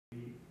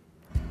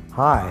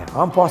Hi,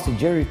 I'm Pastor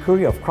Gerard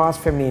Khourie of Christ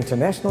Family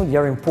International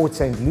here in Port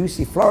St.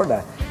 Lucie,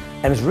 Florida.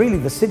 And it's really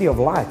the City of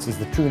Lights is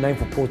the true name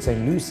for Port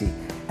St. Lucie.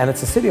 And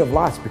it's a City of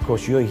Lights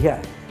because you're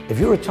here. If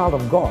you're a child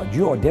of God,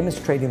 you are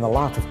demonstrating the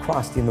light of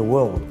Christ in the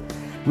world.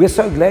 We're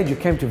so glad you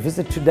came to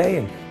visit today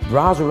and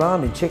browse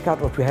around and check out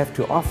what we have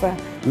to offer.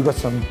 We've got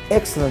some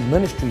excellent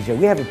ministries here.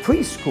 We have a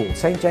preschool,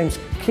 St. James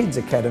Kids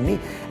Academy,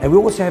 and we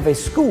also have a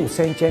school,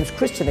 St. James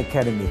Christian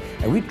Academy.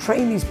 And we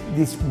train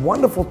these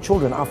wonderful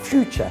children, our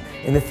future,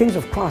 in the things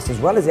of Christ as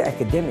well as their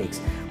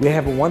academics. We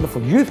have a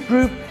wonderful youth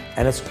group,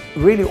 and it's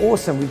really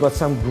awesome. We've got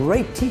some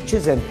great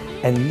teachers and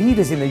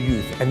leaders in the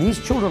youth. And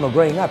these children are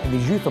growing up and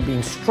these youth are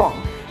being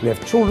strong. We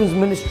have children's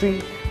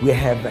ministry, we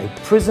have a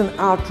prison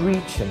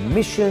outreach and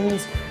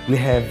missions, we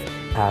have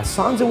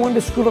Signs and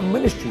Wonders School of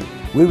Ministry,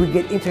 where we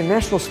get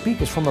international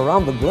speakers from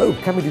around the globe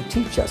coming to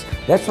teach us.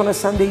 That's on a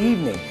Sunday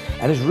evening,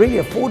 and it's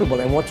really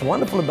affordable. And what's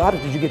wonderful about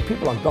it is you get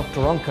people like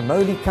Dr. Ron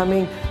Canoli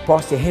coming,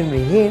 Pastor Henry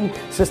Hinn,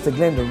 Sister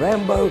Glenda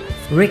Rambo,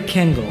 Rick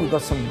Kendall. We've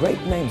got some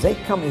great names. They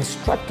come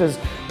instructors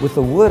with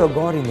the Word of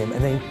God in them,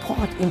 and they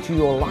impart into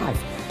your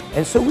life.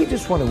 And so we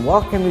just want to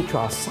welcome you to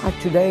our site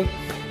today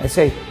and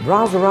say,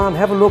 browse around,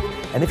 have a look.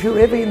 And if you're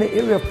ever in the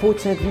area of Port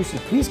St. Lucie,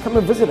 please come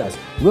and visit us.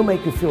 We'll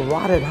make you feel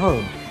right at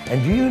home.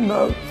 And do you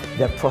know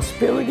that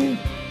prosperity,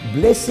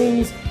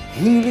 blessings,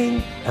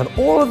 healing, and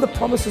all of the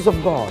promises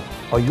of God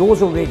are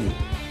yours already?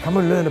 Come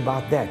and learn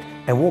about that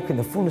and walk in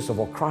the fullness of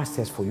what Christ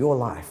has for your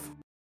life.